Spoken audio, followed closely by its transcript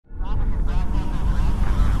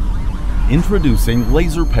Introducing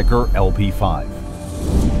LaserPecker LP5.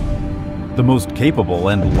 The most capable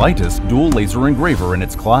and lightest dual laser engraver in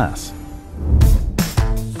its class.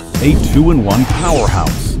 A 2-in-1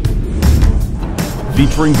 powerhouse,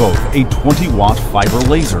 featuring both a 20-watt fiber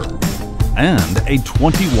laser and a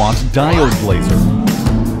 20-watt diode laser.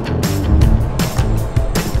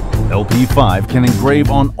 LP5 can engrave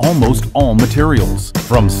on almost all materials,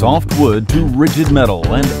 from soft wood to rigid metal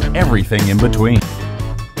and everything in between.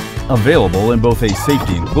 Available in both a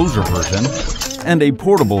safety enclosure version and a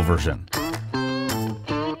portable version.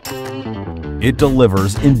 It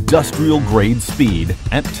delivers industrial-grade speed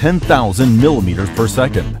at 10,000 millimeters per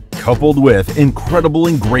second, coupled with incredible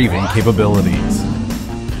engraving capabilities.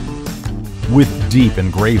 With deep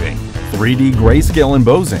engraving, 3D grayscale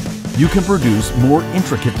embossing, you can produce more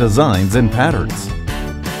intricate designs and patterns.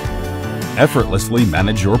 Effortlessly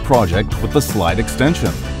manage your project with the slide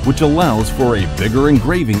extension, which allows for a bigger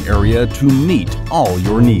engraving area to meet all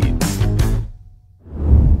your needs.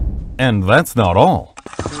 And that's not all.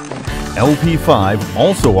 LP5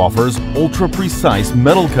 also offers ultra-precise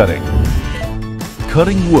metal cutting.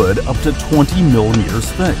 Cutting wood up to 20 millimeters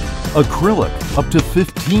thick, acrylic up to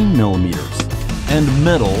 15 millimeters, and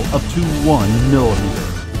metal up to 1 millimeter.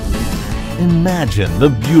 Imagine the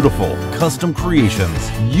beautiful custom creations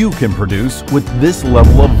you can produce with this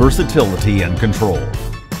level of versatility and control.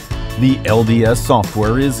 The LDS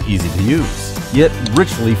software is easy to use, yet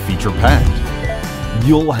richly feature-packed.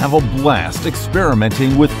 You'll have a blast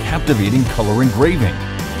experimenting with captivating color engraving.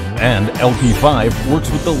 And LP5 works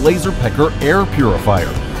with the LaserPecker air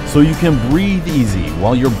purifier, so you can breathe easy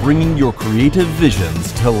while you're bringing your creative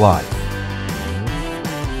visions to life.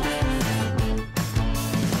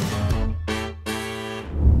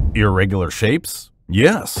 Irregular shapes?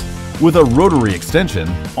 Yes. With a rotary extension,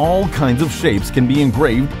 all kinds of shapes can be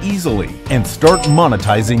engraved easily and start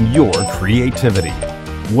monetizing your creativity.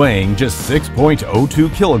 Weighing just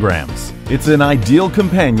 6.02 kilograms, it's an ideal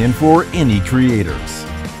companion for any creators.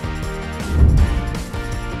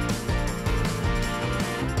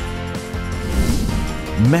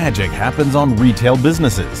 Magic happens on retail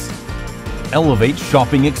businesses. Elevate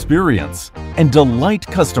shopping experience and delight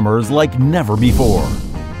customers like never before.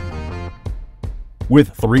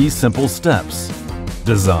 With 3 simple steps: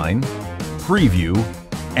 design, preview,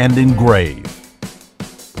 and engrave.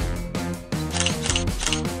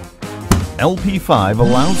 LP5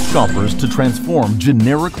 allows shoppers to transform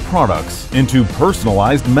generic products into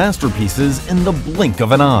personalized masterpieces in the blink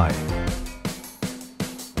of an eye.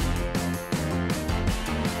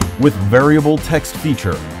 With variable text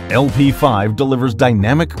feature, LP5 delivers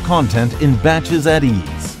dynamic content in batches at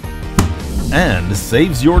ease and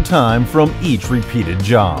saves your time from each repeated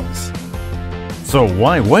jobs. So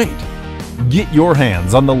why wait? Get your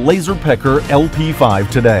hands on the LaserPecker LP5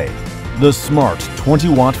 today. The smart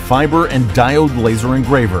 20-watt fiber and diode laser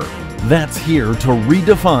engraver that's here to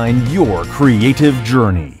redefine your creative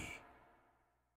journey.